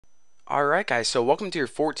Alright guys, so welcome to your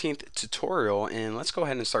 14th tutorial, and let's go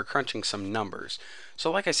ahead and start crunching some numbers.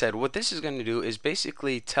 So like I said, what this is going to do is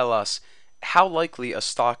basically tell us how likely a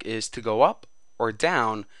stock is to go up or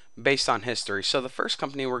down based on history. So the first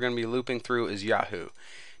company we're going to be looping through is Yahoo.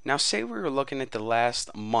 Now say we were looking at the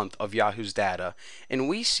last month of Yahoo's data, and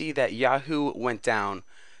we see that Yahoo went down.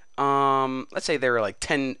 Let's say there were like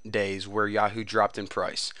 10 days where Yahoo dropped in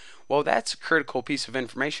price. Well, that's a critical piece of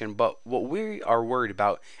information, but what we are worried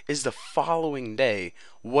about is the following day.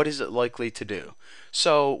 What is it likely to do?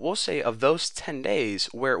 So we'll say of those 10 days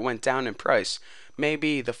where it went down in price,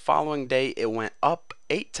 maybe the following day it went up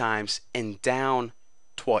 8 times and down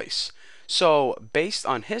twice. So based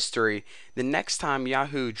on history, the next time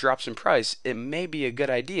Yahoo drops in price, it may be a good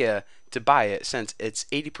idea to buy it since it's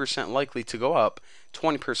 80% likely to go up,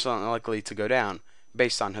 20% likely to go down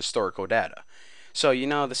based on historical data. So you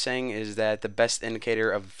know the saying is that the best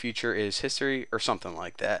indicator of the future is history or something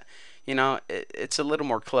like that. It's a little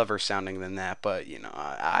more clever sounding than that, but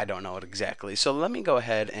I don't know it exactly. So let me go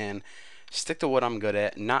ahead and stick to what I'm good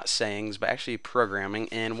at, not sayings, but actually programming,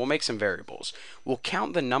 and we'll make some variables. We'll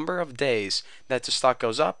count the number of days that the stock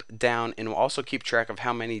goes up, down, and we'll also keep track of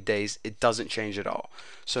how many days it doesn't change at all.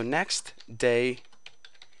 So next day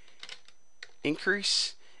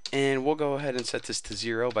increase, and we'll go ahead and set this to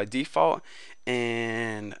 0 by default,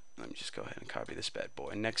 and let me just go ahead and copy this bad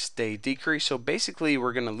boy. Next day decrease. So basically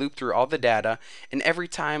we're going to loop through all the data, and every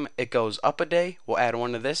time it goes up a day we'll add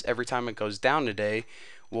 1 to this. Every time it goes down a day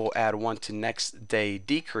we'll add 1 to next day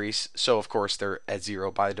decrease. So of course they're at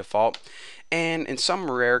 0 by default, and in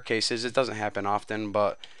some rare cases, it doesn't happen often,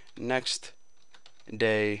 but next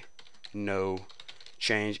day no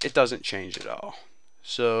change, it doesn't change at all,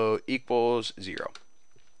 so equals 0.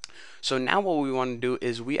 So now what we want to do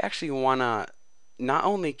is we actually want to not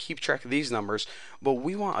only keep track of these numbers, but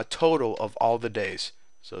we want a total of all the days.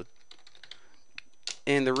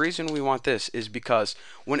 And the reason we want this is because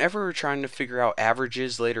whenever we're trying to figure out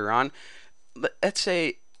averages later on, let's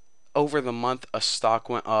say over the month a stock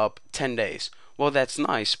went up 10 days. Well, that's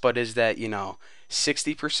nice, but is that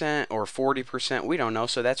 60% or 40%? We don't know,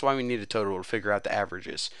 so that's why we need a total to figure out the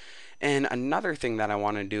averages. And another thing that I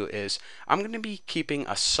want to do is I'm going to be keeping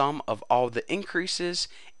a sum of all the increases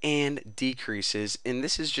and decreases, and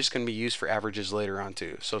this is just going to be used for averages later on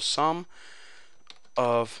too. So sum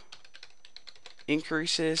of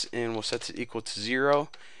increases, and we'll set it equal to 0.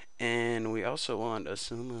 And we also want a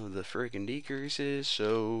sum of the freaking decreases,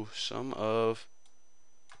 so sum of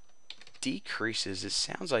decreases. It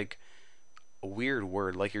sounds like a weird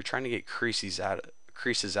word, like you're trying to get creases out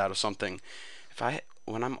of something.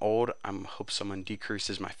 When I'm old, I hope someone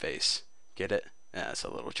decreases my face. Get it? Yeah, that's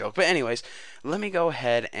a little joke. But anyways, let me go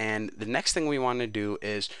ahead, and the next thing we want to do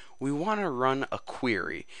is we want to run a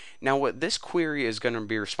query. Now what this query is going to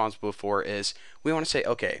be responsible for is we want to say,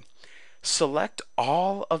 okay, select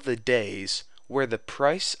all of the days where the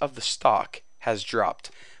price of the stock has dropped.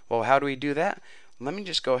 Well, how do we do that? Let me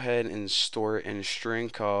just go ahead and store it in a string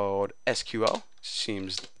called SQL.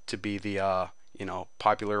 Seems to be the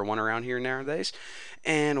popular one around here nowadays.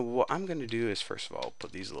 And what I'm going to do is, first of all,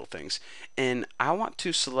 put these little things, and I want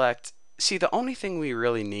to select. See, the only thing we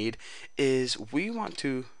really need is we want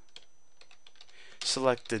to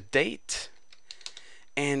select the date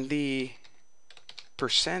and the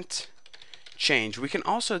percent change. We can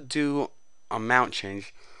also do amount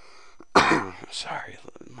change. Sorry,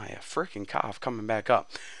 my freaking cough coming back up.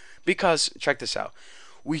 Because check this out.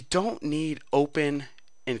 We don't need open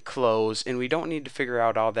and close, and we don't need to figure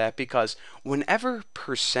out all that, because whenever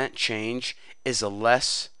percent change is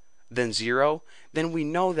less than 0, then we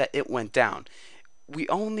know that it went down.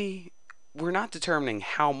 We're not determining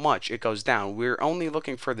how much it goes down. We're only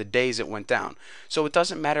looking for the days it went down. So it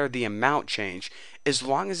doesn't matter the amount change. As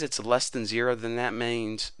long as it's less than 0, then that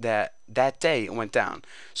means that that day it went down.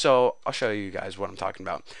 So I'll show you guys what I'm talking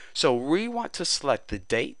about. So we want to select the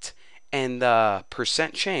date and the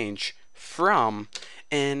percent change from,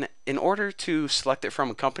 and in order to select it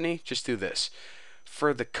from a company, just do this.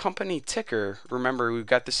 For the company ticker, remember we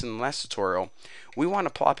got this in the last tutorial, we want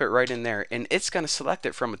to plop it right in there, and it's going to select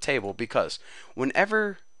it from a table, because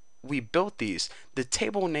whenever we built these, the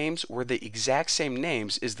table names were the exact same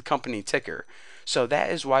names as the company ticker. So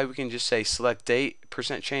that is why we can just say select date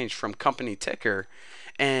percent change from company ticker,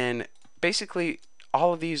 and basically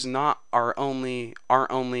all of these aren't only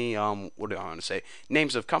what do I want to say,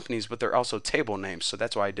 names of companies, but they're also table names. So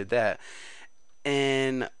that's why I did that.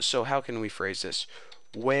 And so how can we phrase this?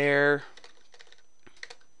 Where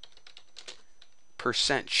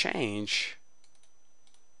percent change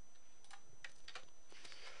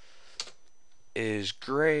is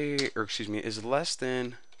less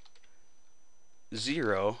than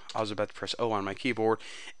 0. I was about to press O on my keyboard,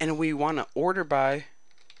 and we want to order by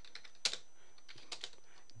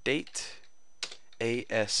date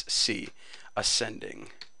ASC, ascending.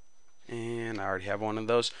 And I already have one of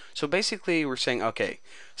those. So basically we're saying, okay,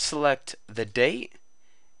 select the date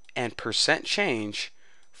and percent change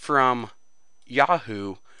from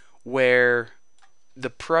Yahoo where the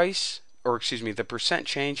price, or excuse me, the percent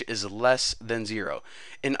change is less than 0.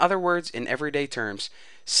 In other words, in everyday terms,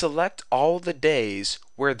 select all the days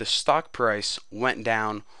where the stock price went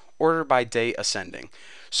down, order by day ascending.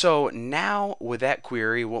 So now with that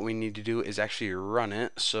query, what we need to do is actually run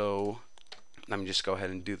it. So let me just go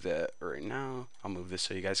ahead and do that right now. I'll move this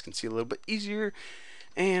so you guys can see a little bit easier.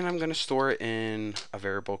 And I'm going to store it in a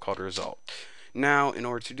variable called result. Now, in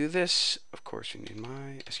order to do this, of course, we need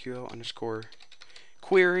my SQL underscore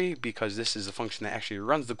query, because this is the function that actually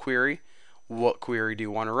runs the query. What query do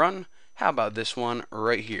you want to run? How about this one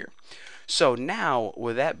right here? So now,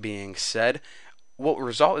 with that being said, what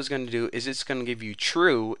result is going to do is it's going to give you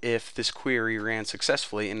true if this query ran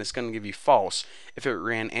successfully, and it's going to give you false if it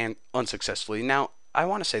ran unsuccessfully. Now, I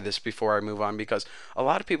want to say this before I move on, because a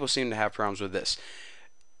lot of people seem to have problems with this.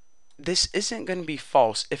 This isn't going to be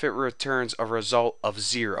false if it returns a result of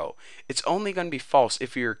 0. It's only going to be false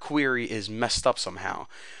if your query is messed up somehow.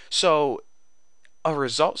 So a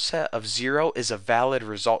result set of 0 is a valid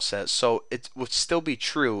result set, so it would still be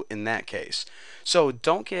true in that case. So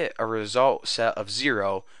don't get a result set of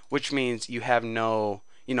 0, which means you have no,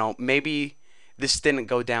 maybe this didn't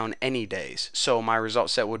go down any days, so my result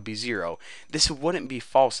set would be 0. This wouldn't be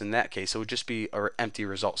false in that case. It would just be an empty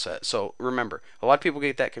result set. So remember, a lot of people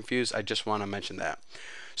get that confused. I just want to mention that.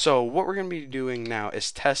 So what we're going to be doing now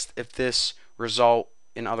is test if this result,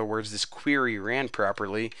 in other words, this query ran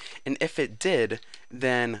properly, and if it did,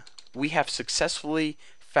 then we have successfully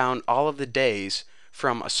found all of the days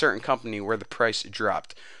from a certain company where the price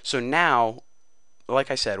dropped. So now, like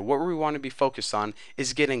I said, what we want to be focused on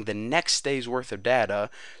is getting the next day's worth of data.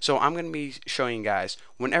 So I'm going to be showing you guys,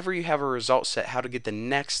 whenever you have a result set, how to get the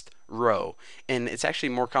next row. And it's actually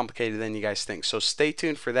more complicated than you guys think. So stay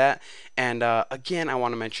tuned for that. And again, I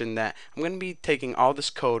want to mention that I'm going to be taking all this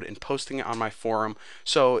code and posting it on my forum.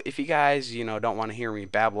 So if you guys, don't want to hear me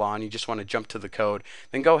babble on, you just want to jump to the code,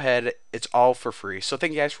 then go ahead. It's all for free. So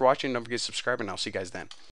thank you guys for watching. Don't forget to subscribe, and I'll see you guys then.